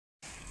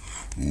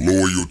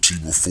Loyalty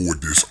before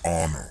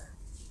dishonor.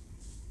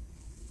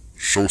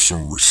 Show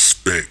some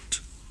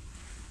respect.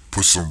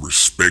 Put some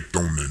respect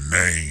on the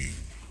name.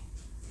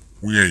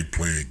 We ain't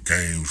playing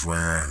games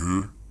round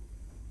here.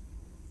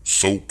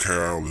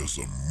 SoCal is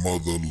a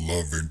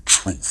mother-loving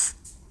truth.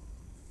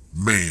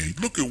 Man,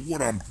 look at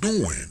what I'm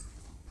doing.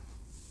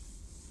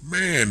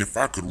 Man, if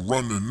I could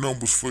run the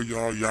numbers for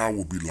y'all, y'all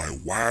would be like,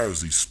 why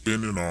is he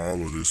spending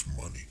all of this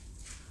money?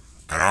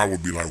 And I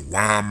would be like,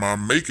 why am I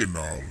making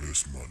all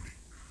this money?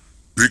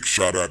 Big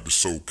shout out to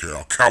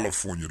SoCal,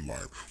 California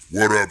life.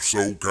 What up,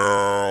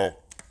 SoCal?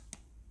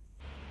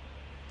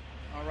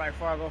 All right,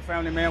 Fargo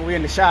family, man, we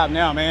in the shop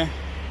now, man.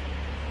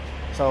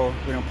 So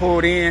we done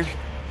pulled in.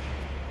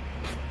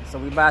 So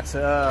we about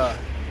to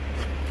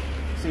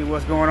see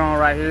what's going on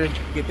right here.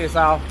 Get this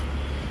off.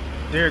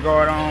 Deer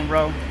guard on,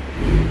 bro.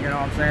 You know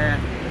what I'm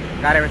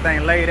saying? Got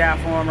everything laid out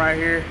for him right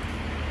here.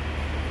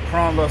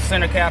 Chrome little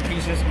center cap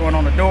pieces going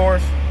on the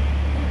doors.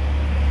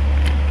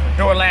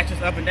 Door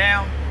latches up and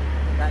down.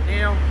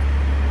 Goddamn.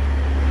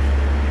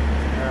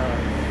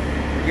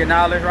 We're getting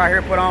all this right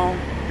here put on.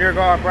 Deer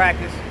guard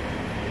brackets.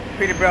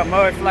 Peterbilt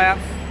mud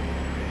flaps.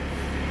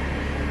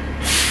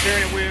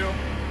 Steering wheel.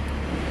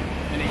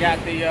 And they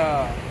got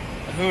the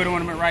hood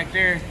ornament right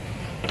there.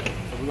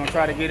 So we're gonna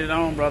try to get it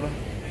on, brother.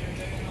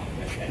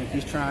 I think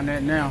he's trying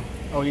that now.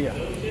 Oh yeah.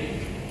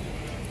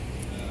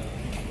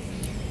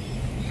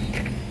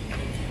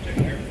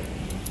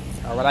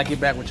 All right, I'll get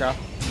back with y'all.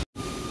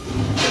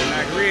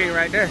 Nice rig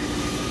right there.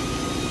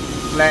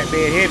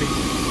 Flatbed heavy.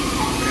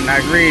 Pretty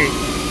nice rig.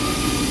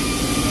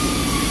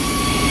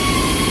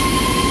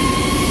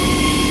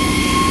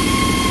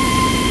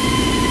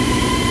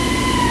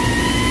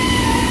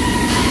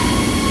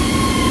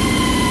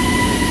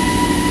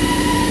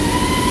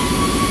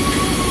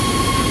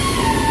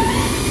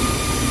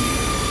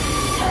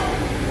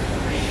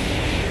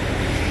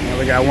 And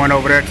we got one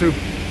over there too.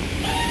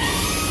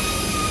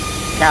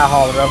 Cow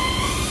hauler though.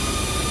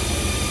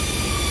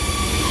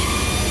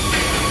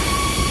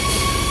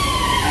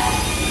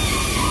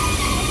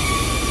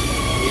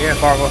 Yeah,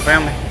 Fargo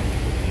family.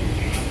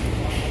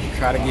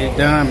 Try to get it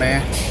done,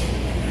 man.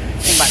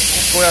 About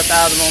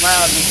 12,000 more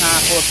miles in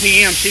time for a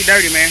PM. She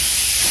dirty, man.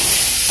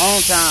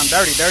 On time.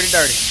 Dirty, dirty,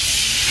 dirty.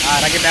 All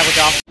right, I'll get back with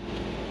y'all.